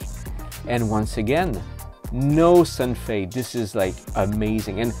Park. And once again, no sun fade. This is like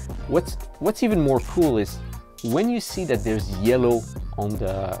amazing. And what's even more cool is when you see that there's yellow on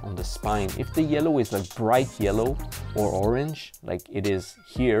the spine. If the yellow is like bright yellow or orange, like it is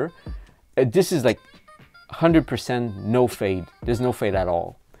here, this is like 100% no fade. There's no fade at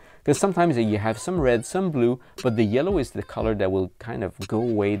all. Because sometimes you have some red, some blue, but the yellow is the color that will kind of go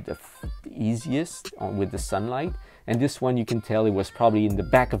away the easiest with the sunlight. And this one, you can tell it was probably in the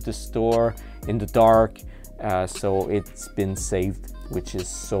back of the store in the dark. So it's been saved, which is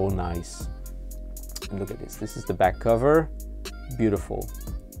so nice. And look at this. This is the back cover. Beautiful.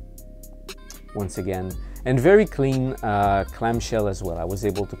 Once again. And very clean clamshell as well. I was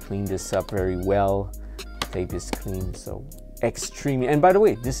able to clean this up very well. Tape is clean, so extremely. And by the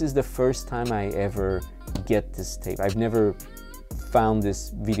way, this is the first time I ever get this tape. I've never found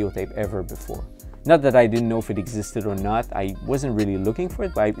this videotape ever before. Not that I didn't know if it existed or not. I wasn't really looking for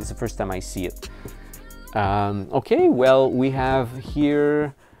it, but it's the first time I see it. Okay, well, we have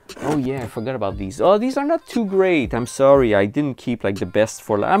here, oh yeah, I forgot about these. Oh, these are not too great. I'm sorry, I didn't keep like the best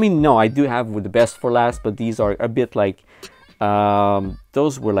for last. I mean, no, I do have with the best for last, but these are a bit like,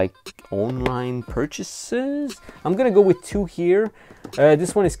 those were like online purchases. I'm gonna go with two here.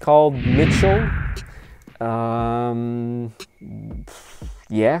 This one is called Mitchell.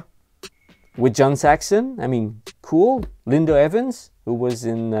 Yeah, with John Saxon. I mean, cool. Linda Evans, who was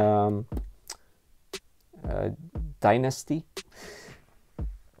in Dynasty,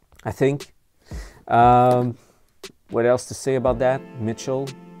 I think. What else to say about that? Mitchell,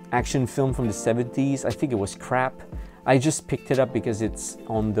 action film from the 70s. I think it was crap. I just picked it up because it's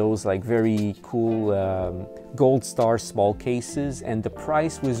on those like very cool Gold Star small cases, and the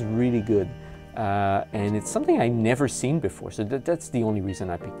price was really good. And it's something I never seen before, so that's the only reason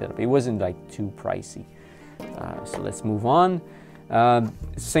I picked it up. It wasn't like too pricey. So let's move on.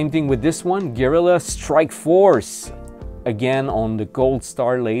 Same thing with this one, Guerrilla Strike Force. Again on the Gold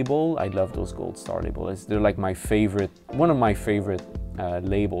Star label. I love those Gold Star labels. They're like my favorite, one of my favorite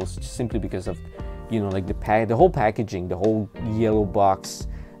labels, simply because of, you know, like the whole packaging, the whole yellow box.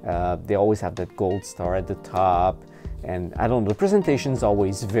 They always have that Gold Star at the top, and I don't know, the presentation is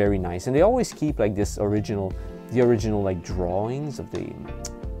always very nice, and they always keep like this the original like drawings of the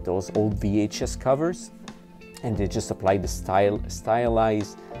those old VHS covers, and they just apply the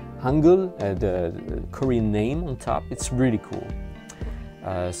stylized Hangul, the Korean name on top. It's really cool.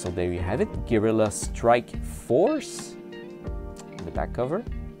 So there you have it, Guerrilla Strike Force, the back cover,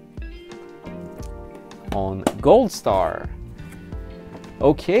 on Gold Star.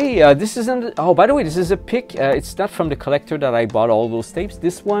 Okay, this isn't, oh, by the way, this is a pic. It's not from the collector that I bought all those tapes.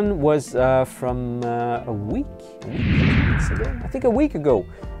 This one was from a week ago? I think a week ago.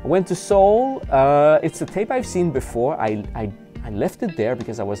 I went to Seoul. It's a tape I've seen before. I left it there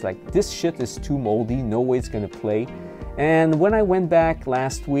because I was like, this shit is too moldy, no way it's gonna play. And when I went back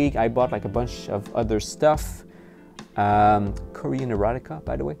last week, I bought like a bunch of other stuff. Korean erotica,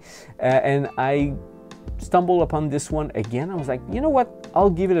 by the way. And I stumbled upon this one again. I was like, you know what? I'll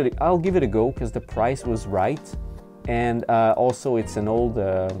give it a go because the price was right, and also it's an old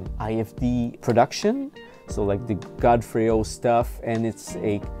IFD production, so like the Godfreyo stuff, and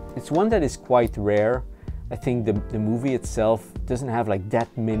it's one that is quite rare. I think the movie itself doesn't have like that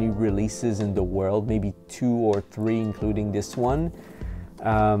many releases in the world, maybe 2 or 3, including this one.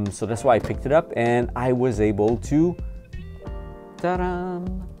 So that's why I picked it up, and I was able to, ta-da,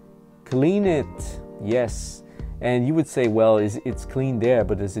 clean it. Yes. And you would say, well, it's clean there,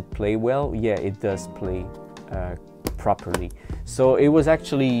 but does it play well? Yeah, it does play properly. So it was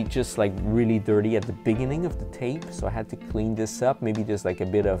actually just like really dirty at the beginning of the tape, so I had to clean this up. Maybe there's like a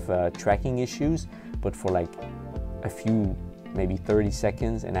bit of tracking issues, but for like a few, maybe 30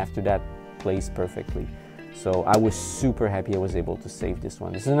 seconds, and after that, plays perfectly. So I was super happy I was able to save this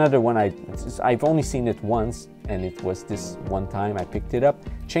one. This is another one I've only seen it once, and it was this one time I picked it up.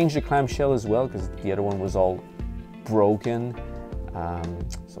 Changed the clamshell as well because the other one was all broken.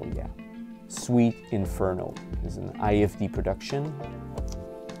 So yeah, Sweet Inferno is an IFD production.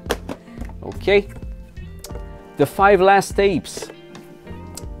 Okay, the 5 last tapes.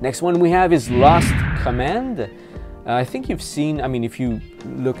 Next one we have is Lost Command. I think you've seen, I mean, if you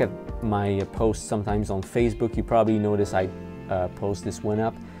look at my posts sometimes on Facebook, you probably notice I post this one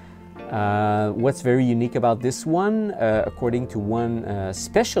up. What's very unique about this one, according to one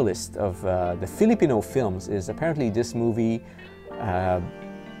specialist of the Filipino films, is apparently this movie,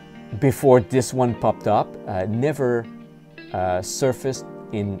 before this one popped up, never surfaced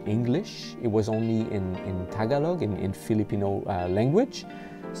in English. It was only in Tagalog, in Filipino language.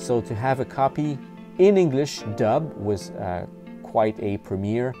 So to have a copy in English dub was quite a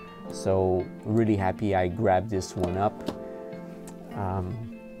premiere. So really happy I grabbed this one up.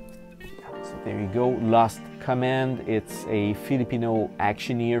 So there you go, Lost Command. It's a Filipino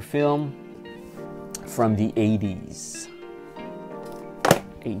actioneer film from the 80s.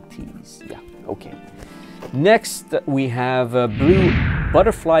 80s, yeah, okay. Next we have Blue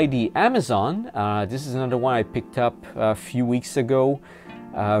Butterfly, the Amazon. This is another one I picked up a few weeks ago.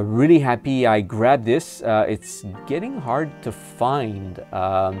 Really happy I grabbed this. It's getting hard to find.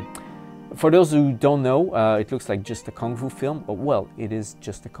 For those who don't know, it looks like just a Kung Fu film. But well, it is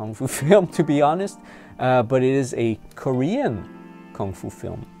just a Kung Fu film, to be honest. But it is a Korean Kung Fu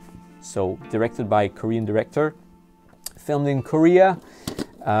film. So directed by a Korean director, filmed in Korea.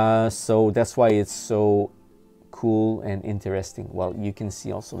 So that's why it's so cool and interesting. Well, you can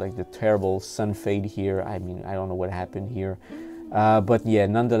see also like the terrible sun fade here. I mean, I don't know what happened here. But yeah,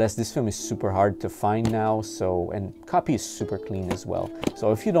 nonetheless, this film is super hard to find now, so, and copy is super clean as well.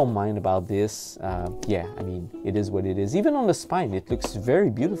 So if you don't mind about this, yeah, I mean, it is what it is. Even on the spine, it looks very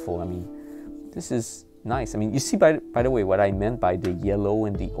beautiful. I mean, this is nice. I mean, you see, by the way, what I meant by the yellow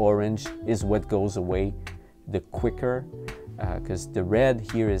and the orange is what goes away the quicker, because the red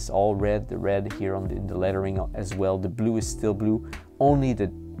here is all red, the red here in the lettering as well. The blue is still blue, only the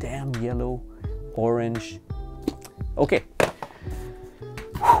damn yellow, orange. Okay.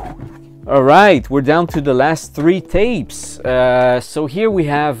 All right, we're down to the last 3 tapes. So here we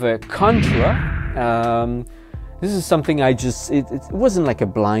have Contra. This is something I just, it wasn't like a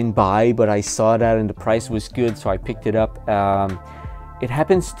blind buy, but I saw that and the price was good, so I picked it up. It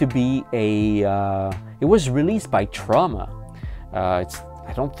happens to be it was released by Trauma. I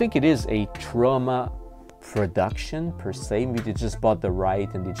don't think it is a Trauma production per se. Maybe they just bought the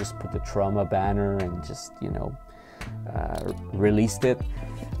right and they just put the Trauma banner and just, you know, released it.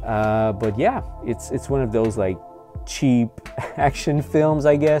 But yeah, it's one of those like cheap action films,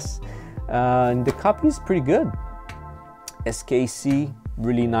 I guess. And the copy is pretty good. SKC,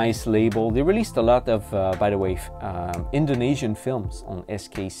 really nice label. They released a lot of, by the way, Indonesian films on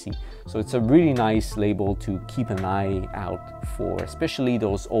SKC. So it's a really nice label to keep an eye out for, especially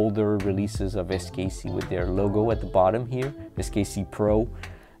those older releases of SKC with their logo at the bottom here, SKC Pro.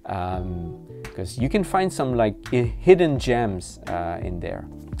 because you can find some like hidden gems in there.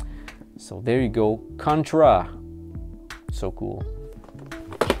 So there you go, Contra. So cool.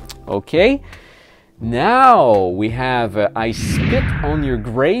 Okay, now we have I Spit on Your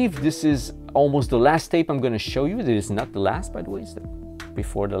Grave. This is almost the last tape I'm going to show you. It is not the last, by the way, it's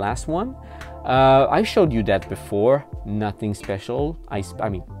before the last one. I showed you that before. Nothing special. I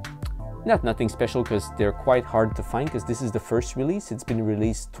mean, not nothing special, because they're quite hard to find, because this is the first release. It's been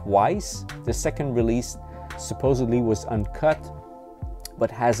released twice. The second release supposedly was uncut,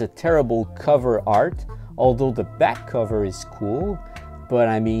 but has a terrible cover art, although the back cover is cool. But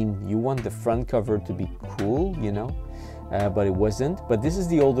I mean, you want the front cover to be cool, you know, but it wasn't. But this is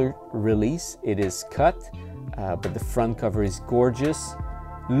the older release. It is cut, but the front cover is gorgeous.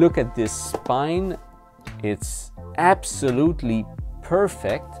 Look at this spine. It's absolutely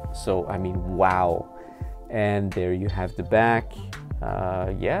perfect. So, I mean, wow. And there you have the back.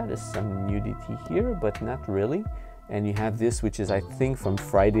 Yeah, there's some nudity here, but not really. And you have this, which is, I think, from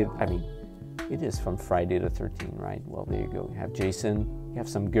Friday. I mean, it is from Friday the 13th, right? Well, there you go. You have Jason. You have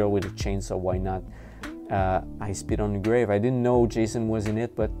some girl with a chainsaw. Why not? I Spit on Your Grave. I didn't know Jason was in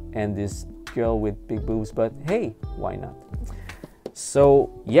it, and this girl with big boobs. But hey, why not? So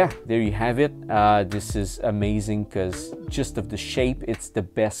yeah, there you have it. This is amazing, because just of the shape, it's the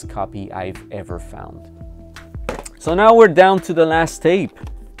best copy I've ever found. So now we're down to the last tape.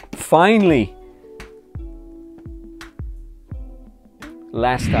 Finally.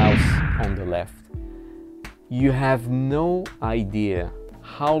 Last House on the Left. You have no idea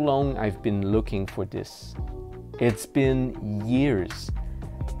how long I've been looking for this. It's been years.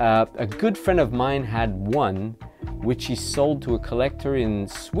 A good friend of mine had one, which he sold to a collector in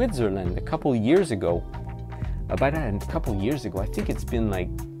Switzerland a couple years ago. About a couple years ago, I think it's been like,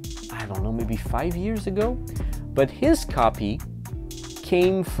 I don't know, maybe 5 years ago. But his copy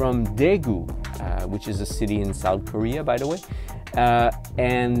came from Daegu, which is a city in South Korea, by the way.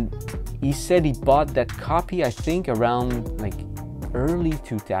 And he said he bought that copy, I think, around like early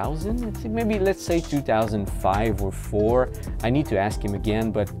 2000. I think maybe, let's say 2005 or 4. I need to ask him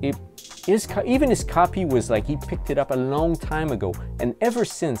again, but even his copy was like, he picked it up a long time ago. And ever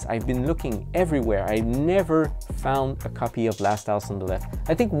since, I've been looking everywhere. I never found a copy of Last House on the Left.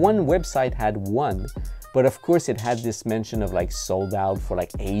 I think one website had one, but of course it had this mention of like sold out for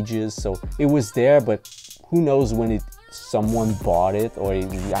like ages. So it was there, but who knows when someone bought it, or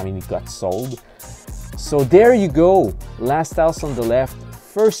I mean, it got sold. So there you go, Last House on the Left.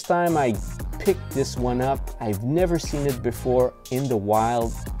 First time I picked this one up. I've never seen it before in the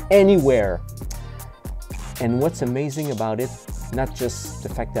wild, anywhere. And what's amazing about it, not just the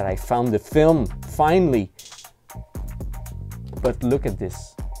fact that I found the film finally, but look at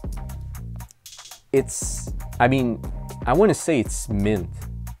this. It's, I mean, I want to say it's mint,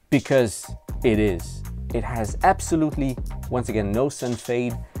 because it is. It has absolutely, once again, no sun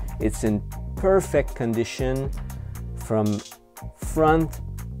fade. It's in perfect condition from front,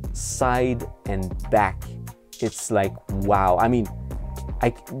 side, and back. It's like, wow. I mean,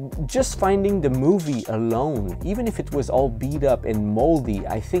 just finding the movie alone, even if it was all beat up and moldy,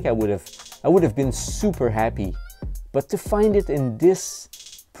 I think I would have been super happy. But to find it in this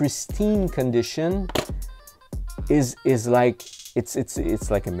pristine condition is like,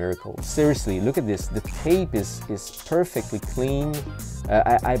 it's like a miracle. Seriously, look at this. The tape is perfectly clean.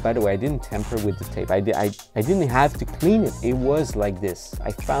 By the way, I didn't tamper with the tape. I didn't have to clean it. It was like this.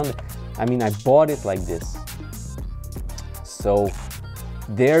 I bought it like this. So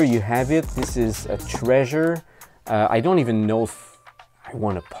there you have it. This is a treasure. I don't even know if I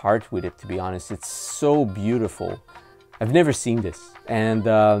want to part with it, to be honest. It's so beautiful. I've never seen this. And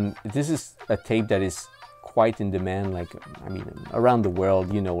this is a tape that is quite in demand, like, I mean, around the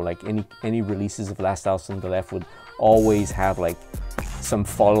world, you know, like any releases of Last House on the Left would always have like some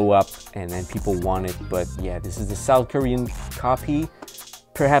follow-up, and then people want it. But yeah, this is the South Korean copy.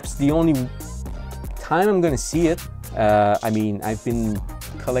 Perhaps the only time I'm gonna see it. I mean, I've been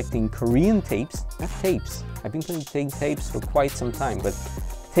collecting Korean tapes, not tapes. I've been collecting tapes for quite some time, but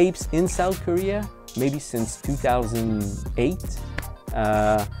tapes in South Korea, maybe since 2008.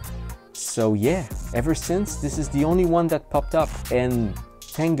 So yeah, ever since, this is the only one that popped up, and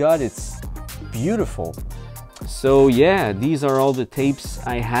thank God it's beautiful. So yeah, these are all the tapes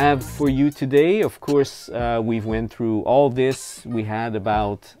I have for you today. Of course, we've went through all this. We had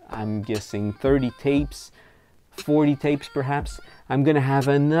about, I'm guessing, 30 tapes, 40 tapes perhaps. I'm gonna have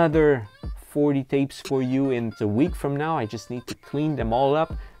another 40 tapes for you in a week from now. I just need to clean them all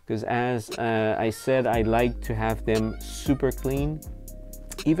up, because as I said, I like to have them super clean.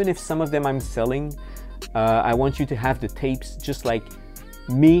 Even if some of them I'm selling, I want you to have the tapes just like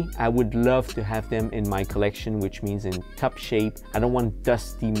Me, I would love to have them in my collection, which means in top shape. I don't want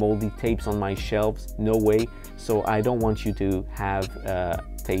dusty, moldy tapes on my shelves, no way. So I don't want you to have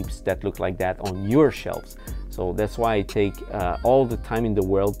tapes that look like that on your shelves. So that's why I take all the time in the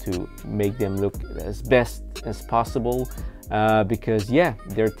world to make them look as best as possible, because yeah,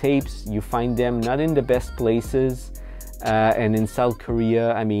 they're tapes, you find them not in the best places, and in South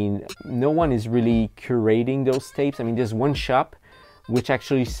Korea, I mean, no one is really curating those tapes. I mean, there's one shop which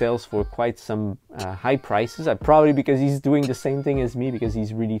actually sells for quite some high prices, probably because he's doing the same thing as me, because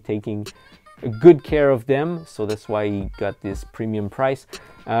he's really taking good care of them, so that's why he got this premium price.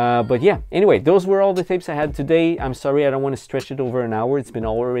 But yeah, anyway, those were all the tapes I had today. I'm sorry, I don't want to stretch it over an hour. It's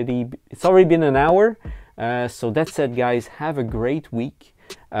already been an hour. So that said, guys, have a great week,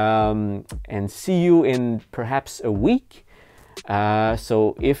 and see you in perhaps a week.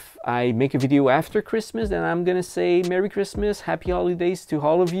 So if I make a video after Christmas, then I'm gonna say Merry Christmas, Happy Holidays to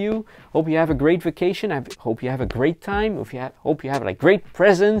all of you. Hope you have a great vacation. I hope you have a great time. Hope you have like great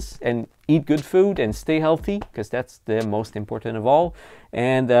presents, and eat good food and stay healthy, because that's the most important of all.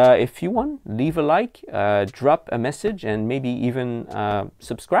 And if you want, leave a like, drop a message, and maybe even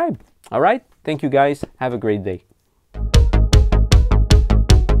subscribe. All right, thank you guys, have a great day.